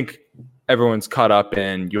 I think everyone's caught up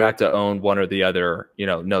in you have to own one or the other.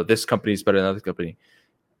 No, this company's better than another company.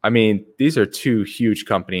 I mean, these are two huge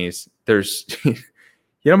companies. There's,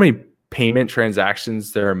 how many payment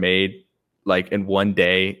transactions that are made like in one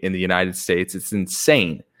day in the United States? It's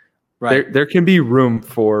insane. Right. There can be room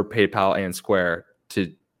for PayPal and Square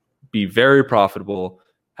to be very profitable,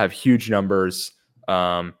 have huge numbers,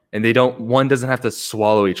 and one doesn't have to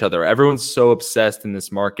swallow each other. Everyone's so obsessed in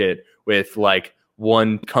this market with like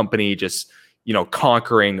one company just,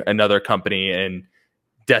 conquering another company and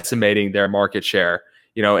decimating their market share,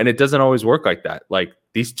 and it doesn't always work like that. Like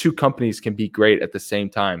these two companies can be great at the same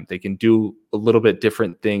time. They can do a little bit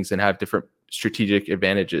different things and have different strategic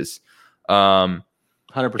advantages. 100%.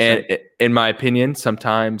 And in my opinion,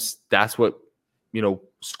 sometimes that's what,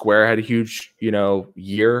 Square had a huge,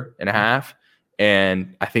 year and a half.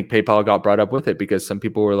 And I think PayPal got brought up with it because some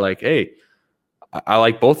people were like, hey, I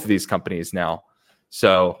like both of these companies now.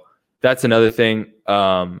 So that's another thing.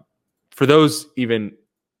 For those even,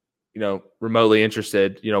 remotely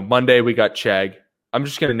interested, Monday we got Chegg. I'm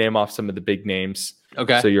just going to name off some of the big names.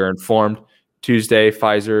 Okay. So you're informed. Tuesday,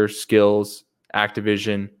 Pfizer, Skills,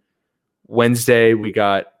 Activision. Wednesday, we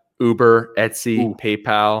got Uber, Etsy,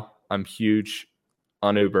 PayPal. I'm huge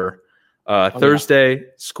on Uber. Thursday,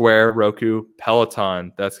 Square, Roku,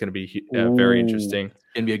 Peloton. That's going to be very interesting.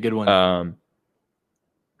 Going to be a good one.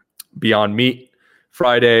 Beyond Meat.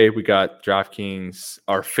 Friday, we got DraftKings,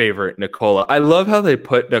 our favorite, Nikola. I love how they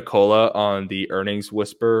put Nikola on the earnings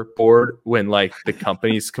whisper board when like the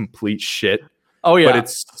company's complete shit. Oh yeah. But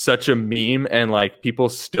it's such a meme and like people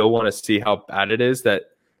still want to see how bad it is that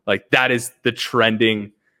like that is the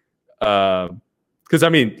trending. Because I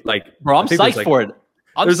mean, like, bro, I'm psyched for it.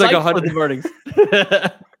 There's like 100 earnings.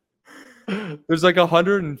 There's like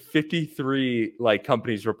 153 like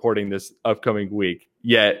companies reporting this upcoming week.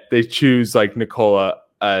 Yet they choose like Nikola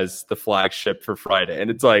as the flagship for Friday, and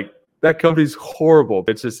it's like that company's horrible.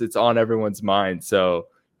 It's on everyone's mind. So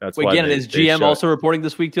that's why. Again, is GM also reporting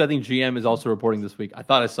this week too? I think GM is also reporting this week. I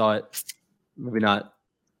thought I saw it. Maybe not.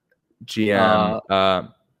 GM.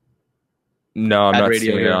 No, I'm not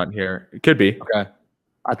seeing it on here. It could be. Okay.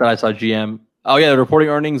 I thought I saw GM. Oh yeah, they're reporting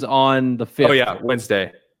earnings on the 5th. Oh yeah,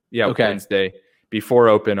 Wednesday. Yeah, okay. Wednesday before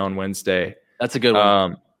open on Wednesday. That's a good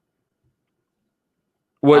one.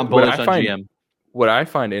 What I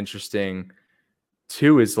find interesting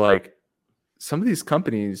too is like some of these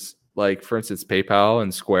companies, like for instance PayPal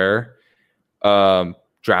and Square,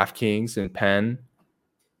 DraftKings and Penn.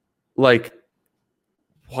 Like,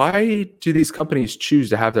 why do these companies choose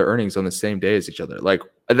to have their earnings on the same day as each other? Like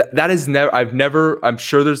that is never, I'm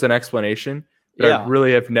sure there's an explanation, but I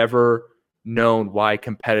really have never known why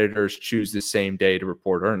competitors choose the same day to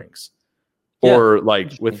report earnings or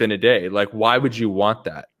like within a day. Like, why would you want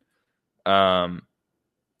that?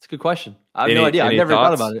 It's a good question. I have no idea. I've never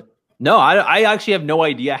thought about it. No, I actually have no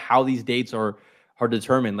idea how these dates are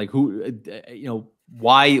determined. Like who,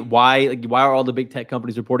 why are all the big tech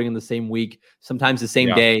companies reporting in the same week, sometimes the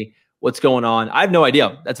same day? What's going on? I have no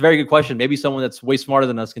idea. That's a very good question. Maybe someone that's way smarter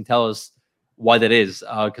than us can tell us why that is,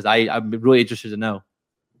 because I'm really interested to know.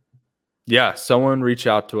 Yeah, someone reach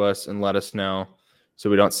out to us and let us know so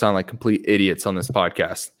we don't sound like complete idiots on this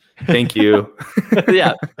podcast. Thank you.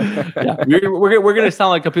 yeah. We're gonna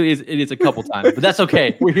sound like complete idiots a couple times, but that's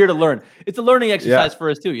okay. We're here to learn. It's a learning exercise for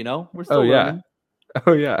us too. We're still learning.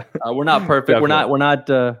 Oh yeah. We're not perfect.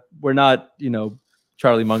 Definitely. We're not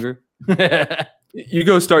Charlie Munger. You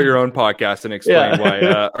go start your own podcast and explain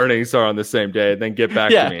why earnings are on the same day, and then get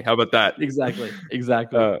back to me. How about that? Exactly.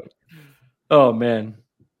 Oh man.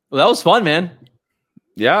 Well, that was fun, man.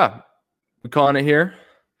 Yeah. We calling it here?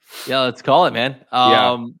 Yeah, let's call it, man.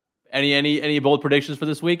 Any bold predictions for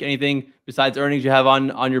this week? Anything besides earnings you have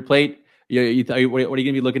on your plate? What are you going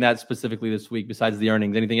to be looking at specifically this week besides the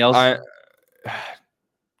earnings? Anything else?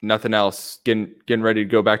 Nothing else. Getting ready to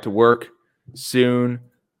go back to work soon,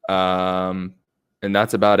 and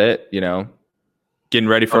that's about it. Getting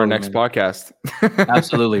ready for our next podcast.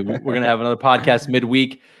 Absolutely, we're gonna have another podcast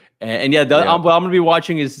midweek, and what I'm gonna be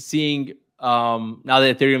watching is seeing now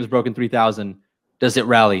that Ethereum's broken 3,000, does it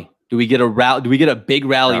rally? Do we get a rally? Do we get a big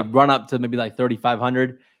rally run up to maybe like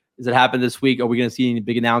 3,500? Does it happen this week? Are we going to see any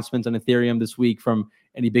big announcements on Ethereum this week from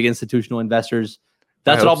any big institutional investors?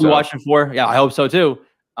 That's what I'll be watching for. Yeah, I hope so too.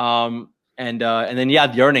 And then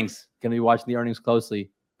the earnings. Going to be watching the earnings closely.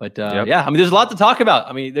 But there's a lot to talk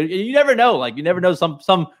about. You never know. Like you never know,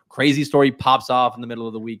 some crazy story pops off in the middle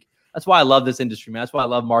of the week. That's why I love this industry, man. That's why I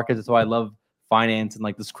love markets. That's why I love finance and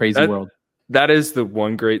like this crazy world. That is the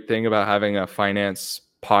one great thing about having a finance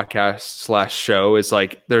podcast / show is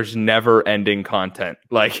like there's never ending content.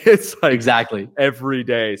 Like it's like exactly every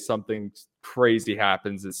day something crazy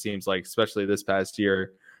happens. It seems like, especially this past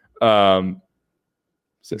year.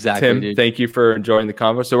 Exactly, Tim, dude. Thank you for enjoying the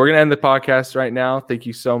convo. So we're going to end the podcast right now. Thank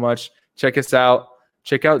you so much. Check us out.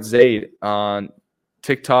 Check out Zaid on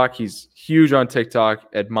TikTok. He's huge on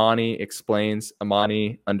TikTok. Admani explains,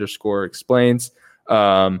 Amani_explains.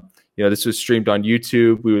 This was streamed on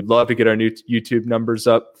YouTube. We would love to get our new YouTube numbers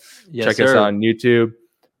up. Yes, Check us on YouTube.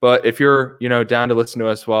 But if you're, down to listen to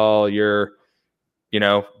us while you're,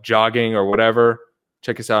 jogging or whatever,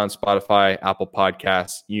 check us out on Spotify, Apple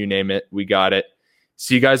Podcasts, you name it. We got it.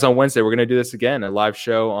 See you guys on Wednesday. We're going to do this again, a live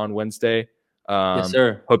show on Wednesday. Yes,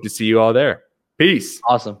 sir. Hope to see you all there. Peace.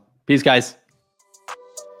 Awesome. Peace, guys.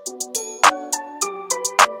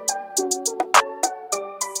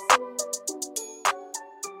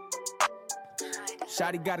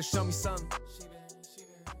 Shawty gotta show me something.